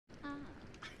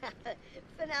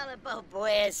Finale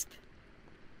wisp.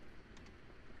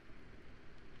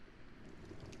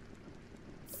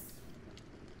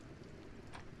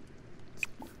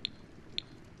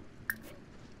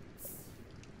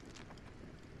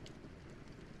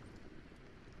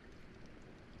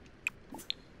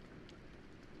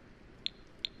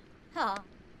 Huh.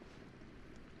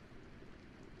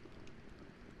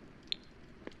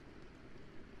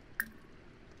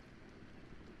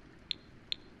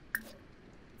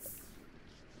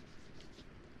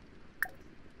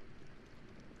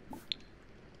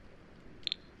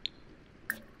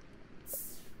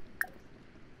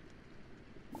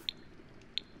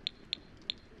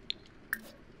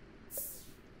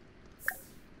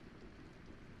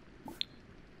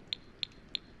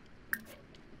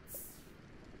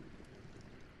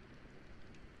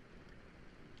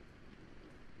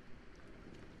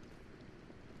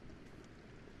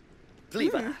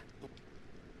 Cleaver.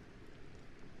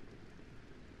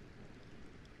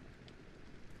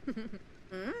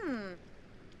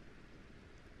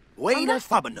 Wayna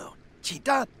Fabano.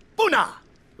 Chita Buna.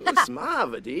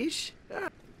 Smavadish.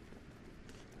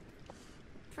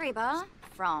 Freba,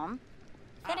 from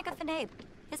Fenica Fenabe,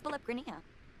 Hisbalip Grania,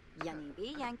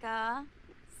 Yanibi Yanka,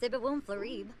 Sibawum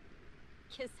Florib,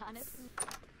 Kisanis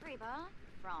Freba,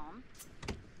 from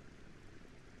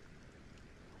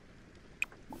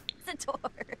Sator,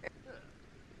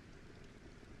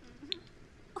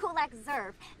 Ulak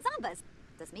Zerv, Zambas,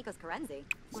 Desmikos Karenzi,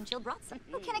 Unchil Bratsa,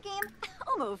 Ukinakim,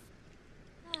 Omov,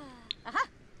 Aha,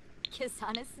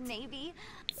 Kisanis Navy,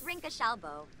 Rinka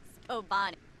Shalbo,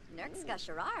 Spobani. Nurkska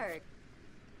Sherard.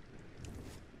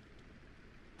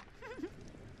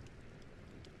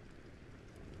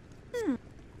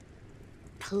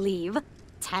 Cleve,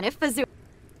 Tanif Bazoo,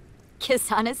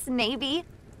 Kisanis Navy,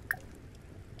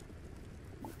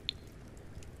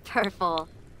 Purple,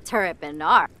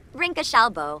 Turipinar, Rinka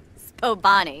Shalbo,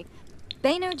 Spobani,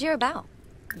 Beno Jirabao,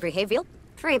 Brihavil,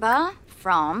 Freba,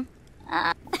 from,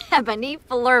 Ebony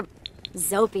Flurb,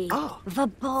 Zopi,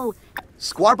 Vabo,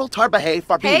 Squarble Tarbahay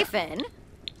Farbina. Hayfin,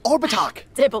 Orbitalk.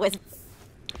 Dibbois,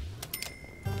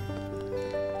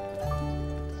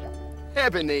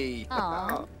 Ebony.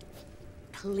 Aw.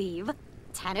 Cleve,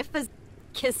 Tanif,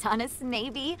 Kisanis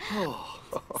Navy,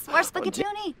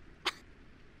 Swarspagatuni,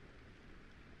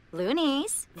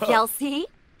 Loonies, Yelsey,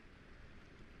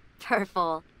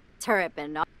 Purple,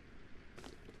 Turripin,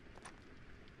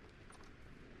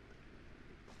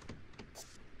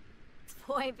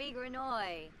 Boy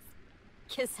Bigranoy,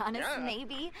 Kisanis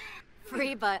Navy,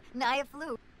 Freba,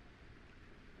 Nyaflu.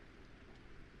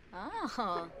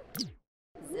 Oh.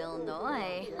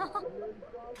 Zilnoy.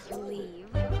 Cleve.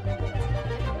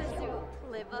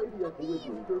 Liva.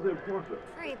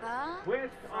 Freba.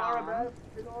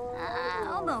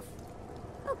 Almost.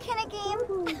 Oh, can a game?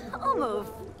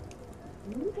 Almost.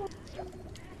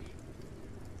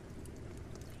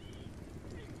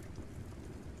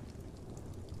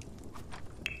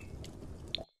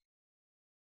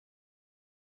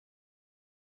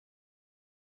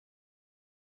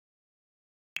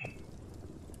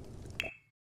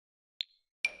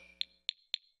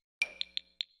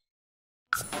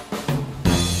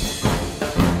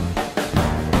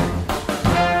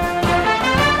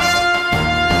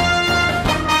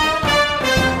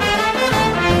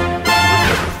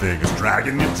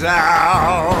 Dragging you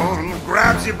down,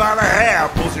 grabs you by the hair,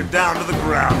 pulls you down to the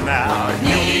ground now. You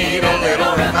need a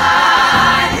little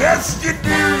revive. Yes, you do.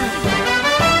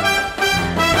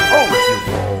 Oh, if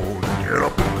you won't get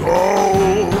up and go,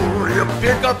 you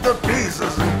pick up the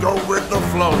pieces and go with the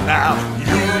flow now.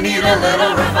 You need a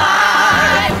little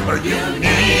revive, or you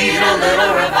need a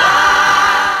little revive.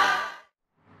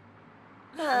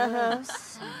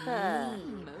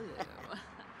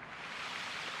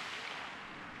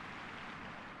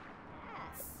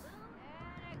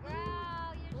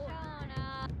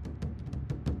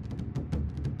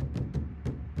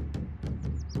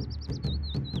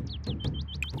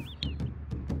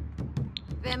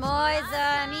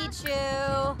 Vimoisa, Michu.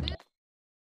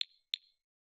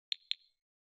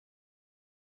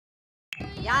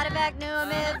 Yadavak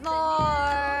Numid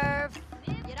Morv.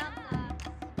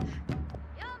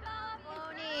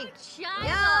 Yum,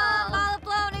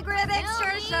 Malaploni, Gribix,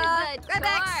 Shersha.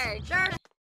 Gribix, Shersha.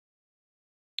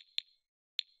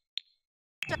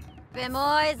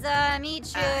 Vimoisa,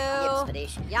 Michu.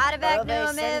 Yadavak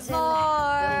Numid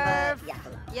Morv.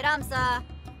 Yadamsa.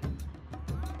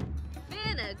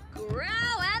 A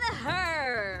grow and a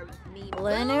herb.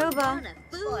 Lanuba.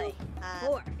 Boy.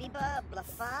 Biba,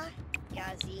 Blafa,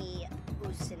 Gazi,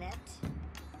 Usinet.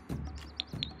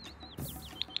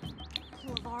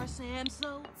 Clavar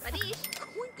Samso. Radish,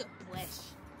 Quinka Flesh.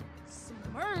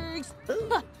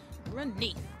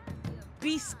 Neath.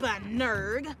 Bispa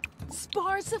Nerg.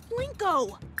 Sparsa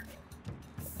Flinko.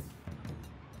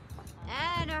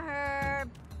 And a herb.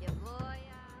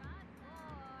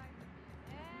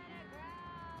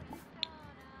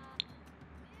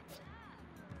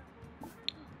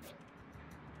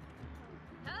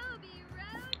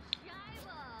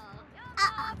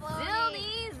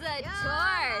 Zilni's a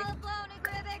torch.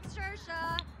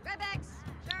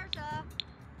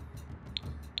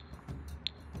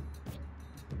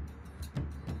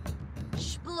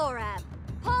 Splorab,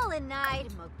 Polinide,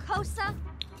 Mokosa,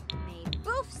 me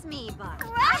boofs me bar.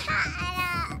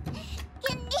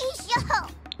 Ganesho!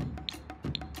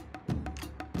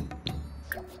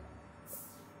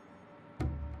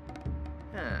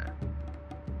 Huh.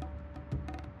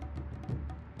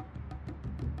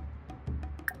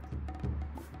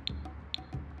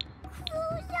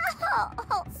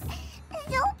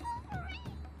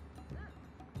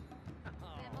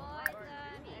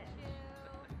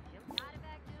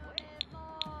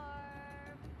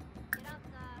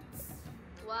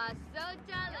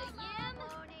 Wasota la yim,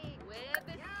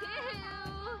 Wibistu,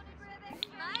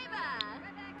 Maiba,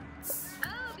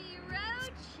 Toby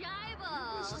Road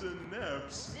Shibal,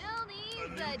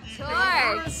 Zilni's a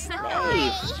torch,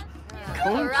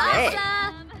 Karasa,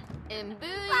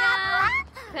 Imbuya,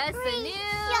 Pesanu,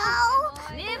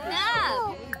 Nibnab,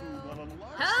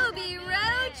 Toby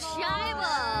Road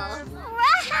Shibal,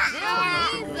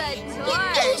 Zilni's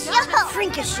a torch,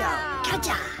 Frinkashow!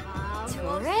 Kaja!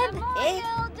 Rib,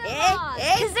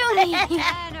 Kazuni!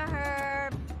 and a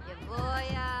herb,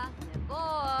 Yavoya,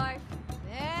 Nibor,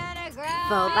 Vinegar,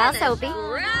 Boba Soapy,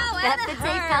 Beth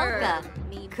Bethpite Pelka,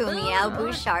 Kumiao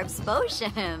Busharp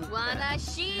Sposhim, Wana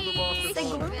She,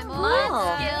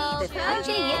 Monskill,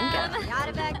 Haji Yinka.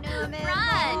 Yadabak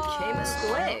Numan, Camus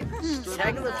Glaive.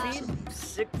 Tagalafid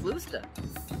Sick Flusta.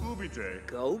 Ubite.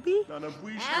 Gobi?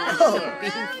 Nanabuisha.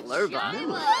 Flurba.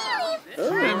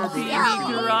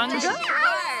 Granga.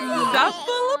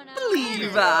 Duffel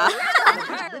Believer.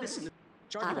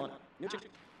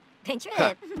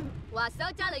 Pintrip,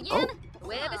 Wasota la Yin,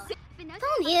 Wibistu,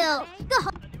 Boom you, go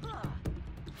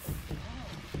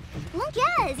Look,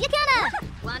 yes, you gotta.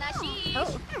 Wana She,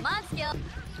 Monskill,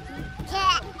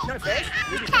 Not fish.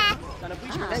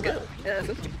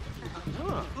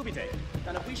 Ubite.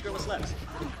 Nanabuisha was left.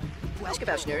 Ask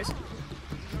about Schnurs.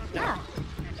 Yeah.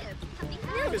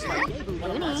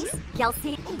 Loonies,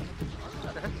 Kelsey,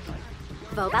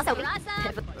 Boba Soapy, Rasa,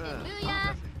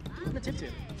 Imbuya,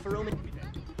 Natiptip. Faromi.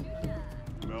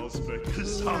 Melspec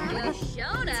Kazama.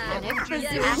 Yoshona,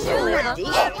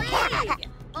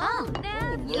 Oh,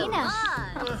 Nina.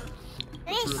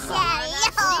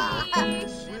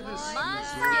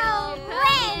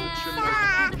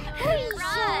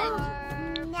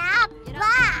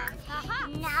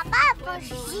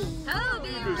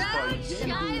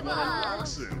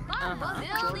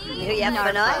 You have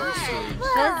fun on?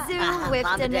 Bazoo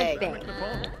whipped in the bay.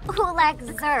 Ulak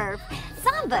Zerb,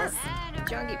 Zambas,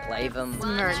 Jungie Plavum.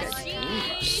 Smurg,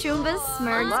 Shumbas,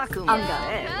 Smurg, Unga,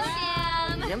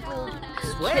 Dimple.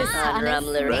 Kisanis,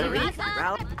 Mayri,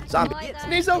 Zombie.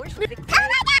 Nizo.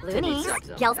 Loonies,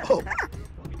 Kelsey,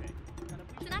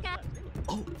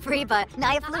 Freeba,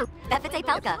 Naya Flu, Bethpite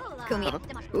Pelka, Kumia,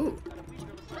 Ooh.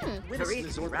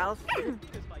 Therese. Ralph.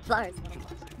 Flowers,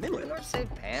 Say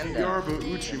Panda. Yarba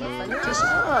Uchimu.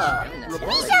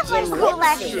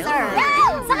 Ulak Zerb,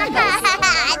 Zambas,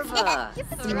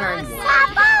 Smurg,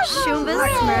 Shumbas,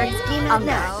 Smurg,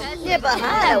 Unga,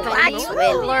 Nibahana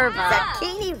Waxwin, Lurva,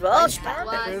 Zakini Roshpa,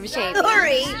 Groove Shape,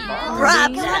 Uri,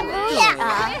 Robza,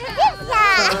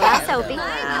 Boba Soapy,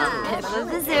 Pippa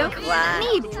the Zoo,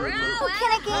 Meep,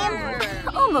 Kinnigan,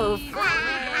 Omu,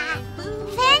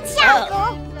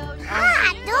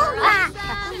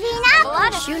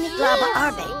 Shuniklaba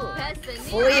Arbe,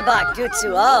 Fuibak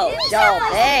Dutsuo,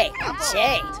 Dolbe, Che,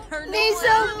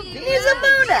 Nizo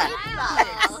Buddha.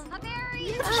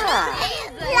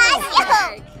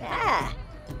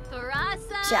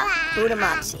 Cha,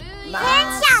 Budamatsi,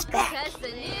 Spec,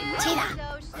 Tina,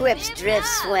 Quips Drift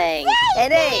Swing,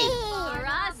 and A.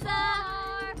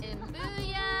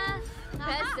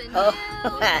 Oh,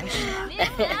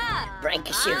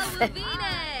 Brankashoof.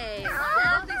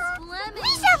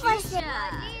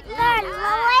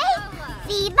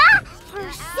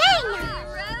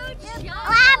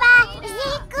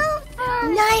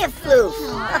 Naya Floof.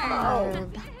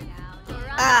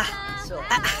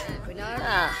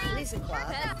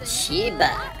 Shiba.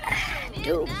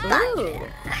 Dubana.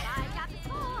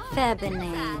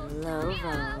 Febine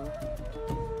Lovo.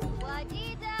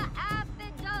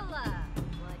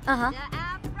 Uh-huh.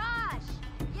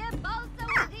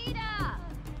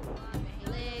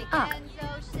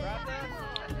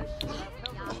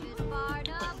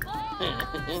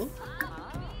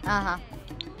 Uh-huh.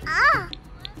 Ah!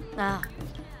 Ah.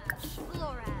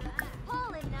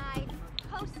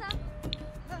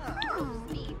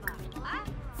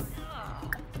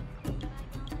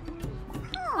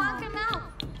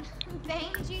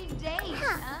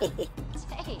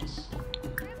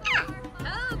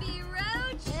 Toby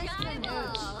Roach,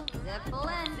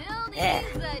 Yeah.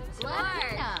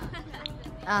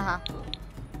 Uh-huh.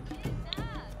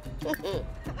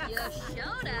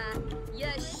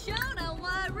 Yashona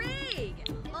Warig.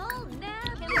 Oh,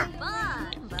 never fun.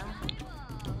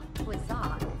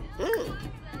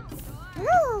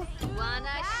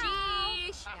 Wanna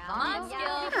sheesh.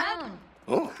 Monskill.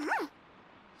 Oh.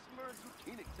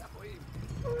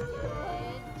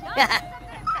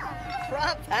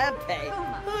 Pepe.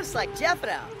 Who's like Jeff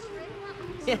now?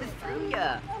 Yes,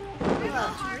 yeah.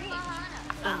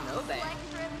 No, babe.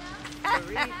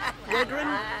 Wigrin?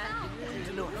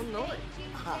 No, no.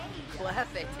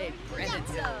 Clefe te Brennan.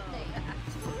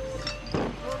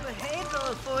 Well, behave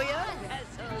those for you.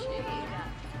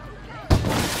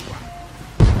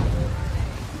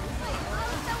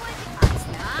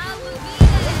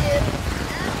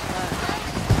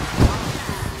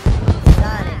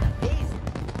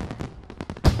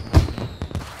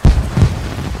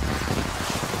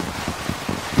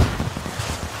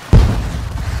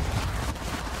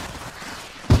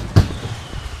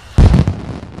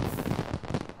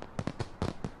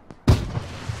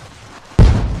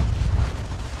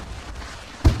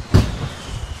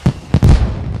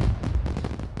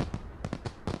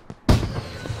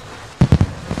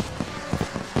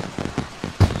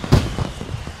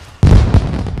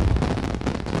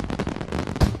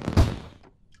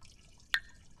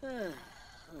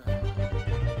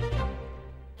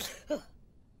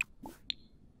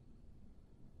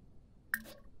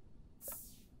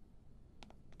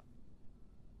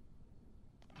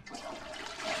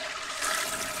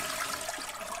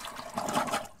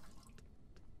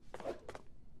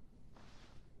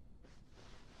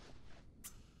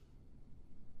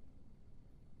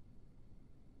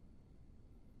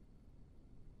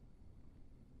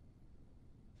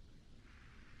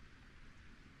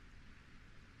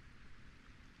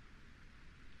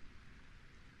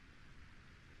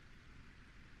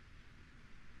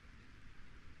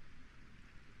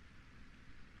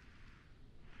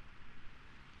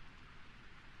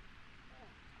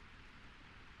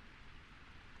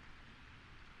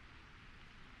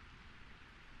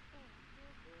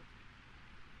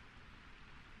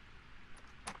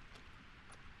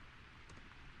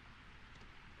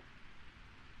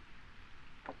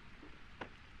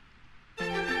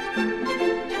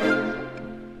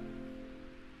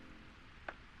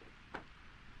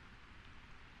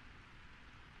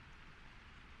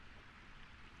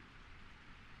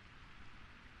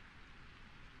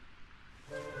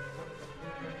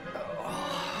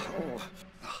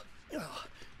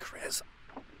 Chris.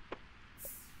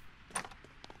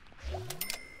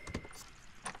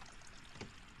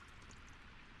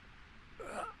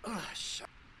 Shut.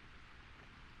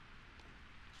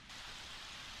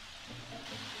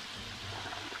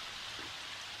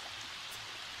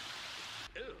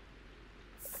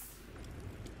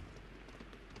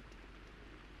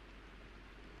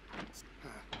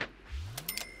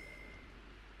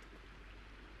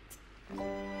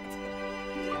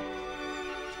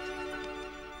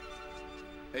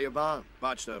 Hey, Yvonne,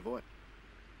 watch that voice.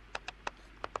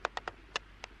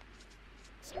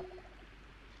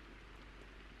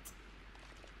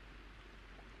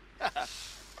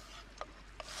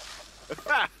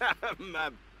 My...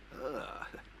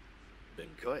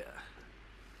 Benkoya.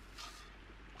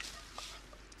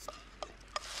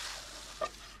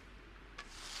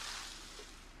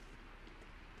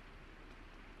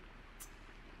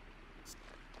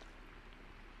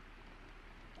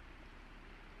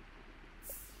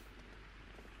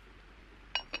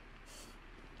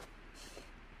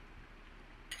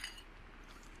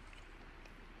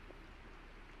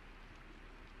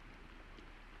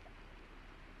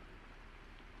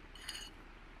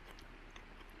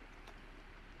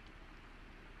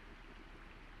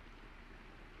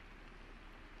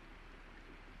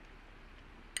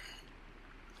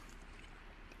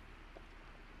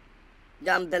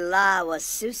 Dambila was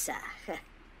Susa.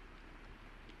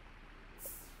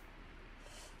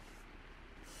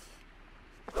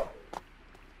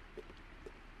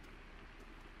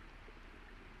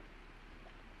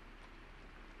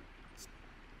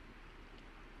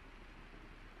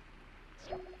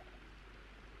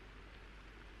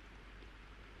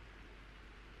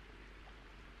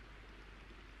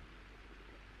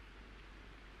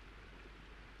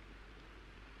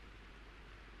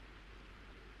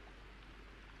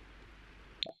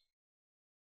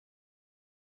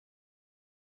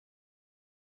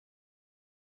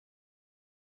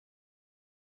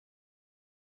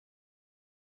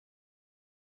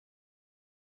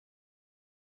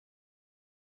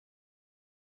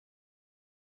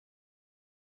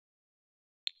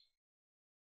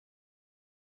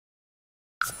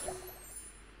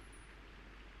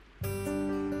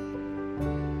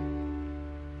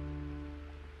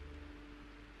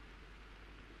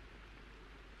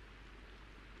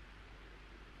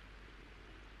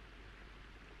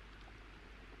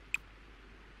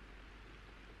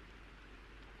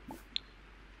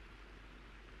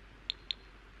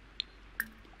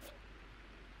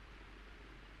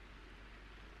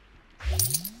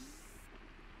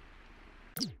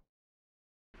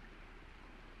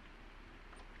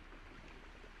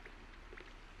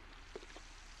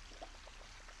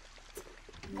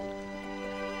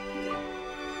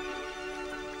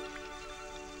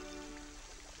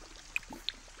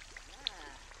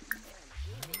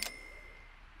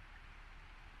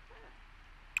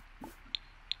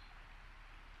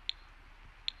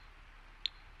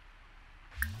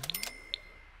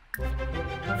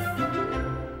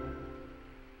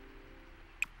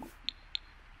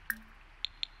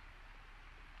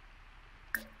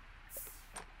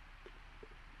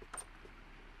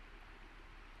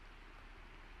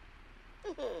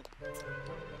 Oh.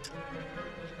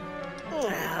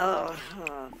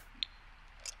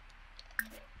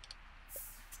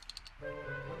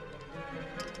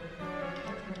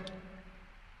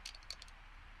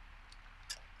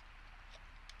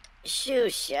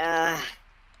 Shusha.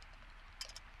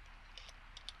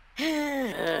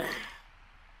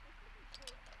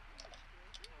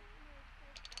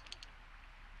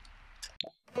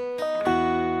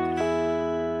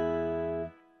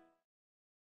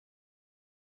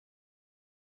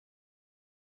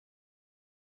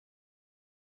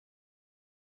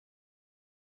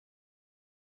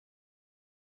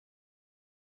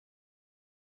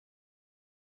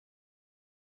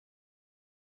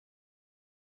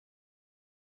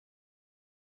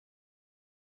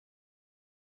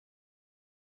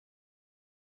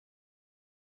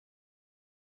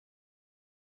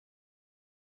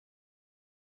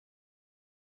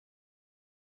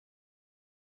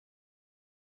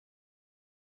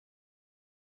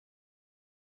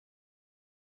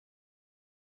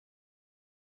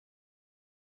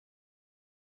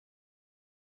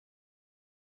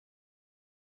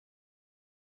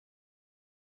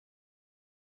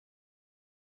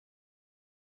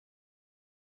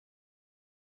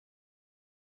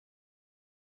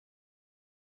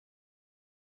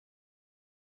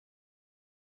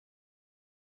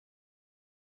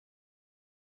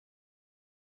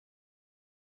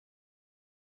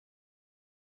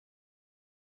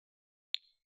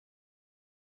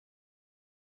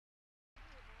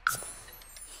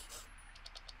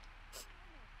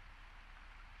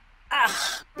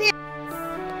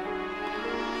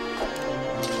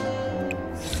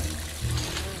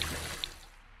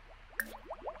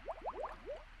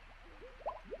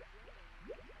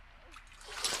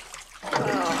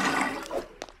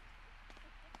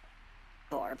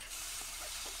 Borb.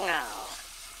 Oh.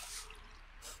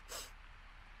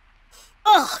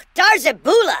 Oh,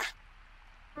 Darzabula!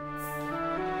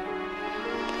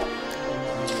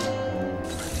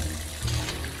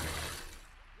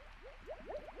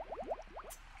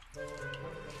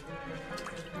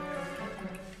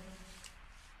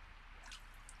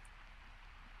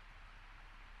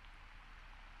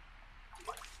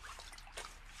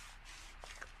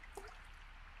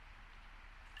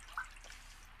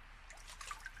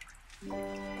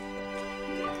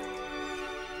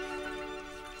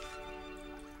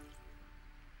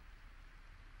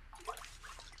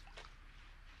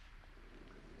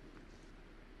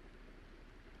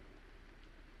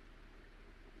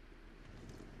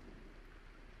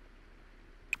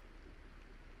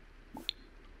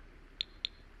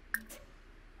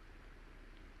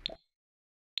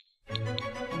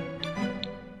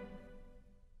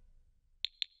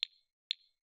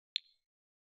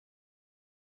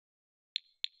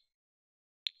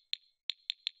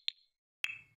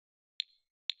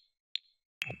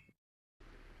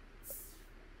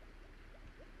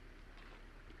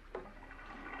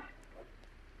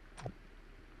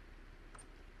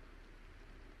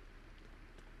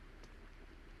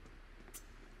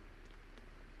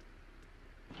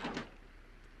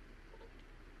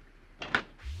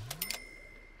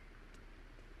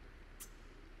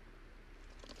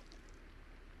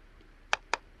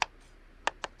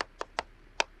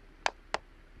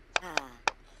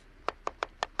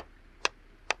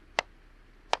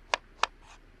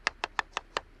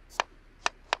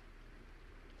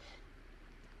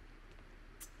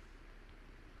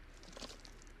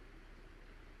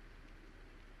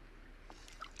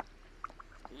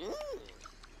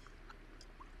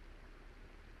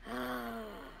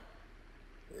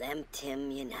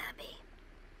 Lemtim Yanabi.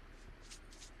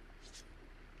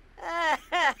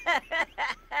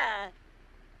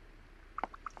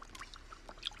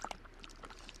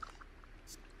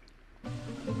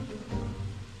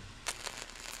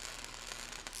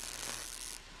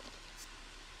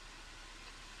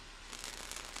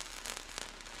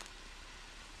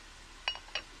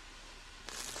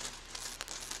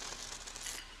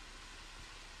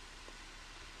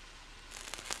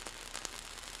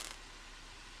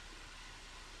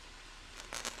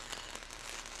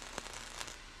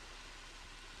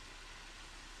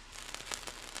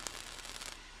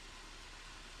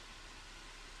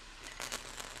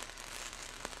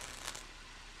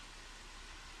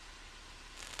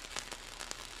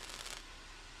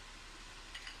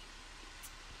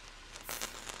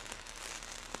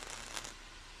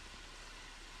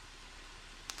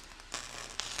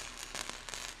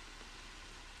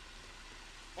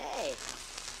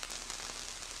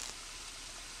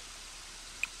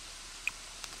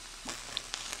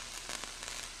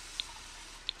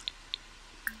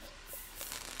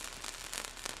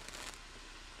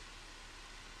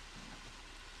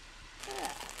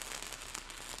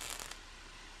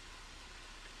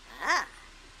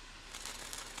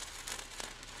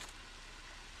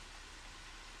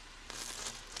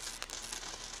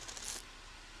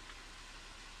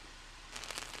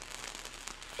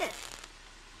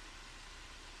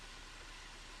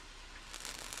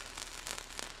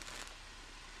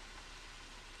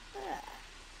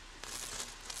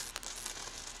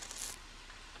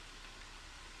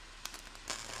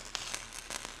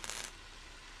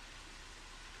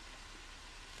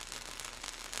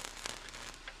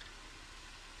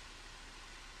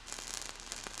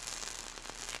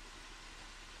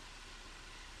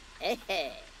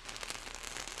 Hey.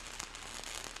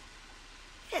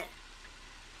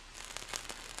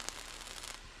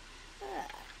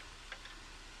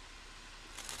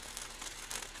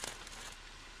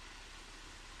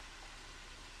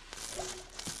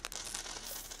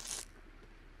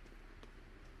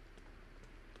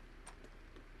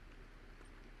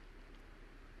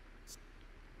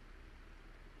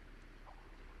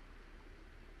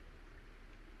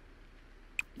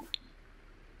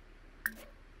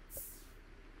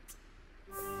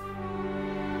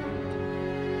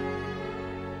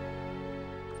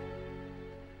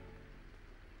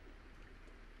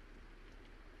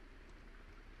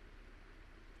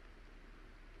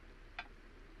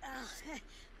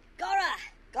 Gora!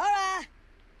 Gora!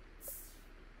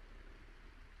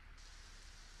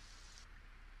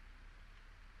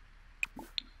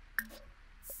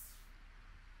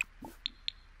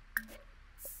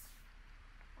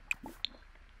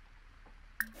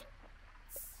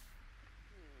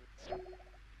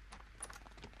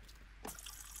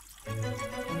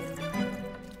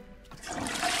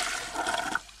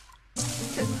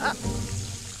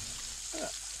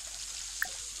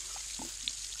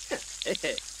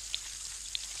 Hey.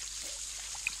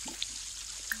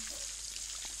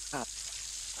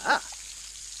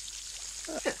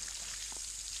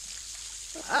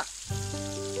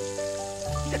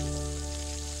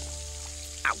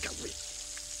 Ow, got me.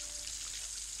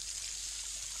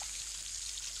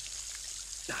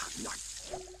 Ah,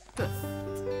 no.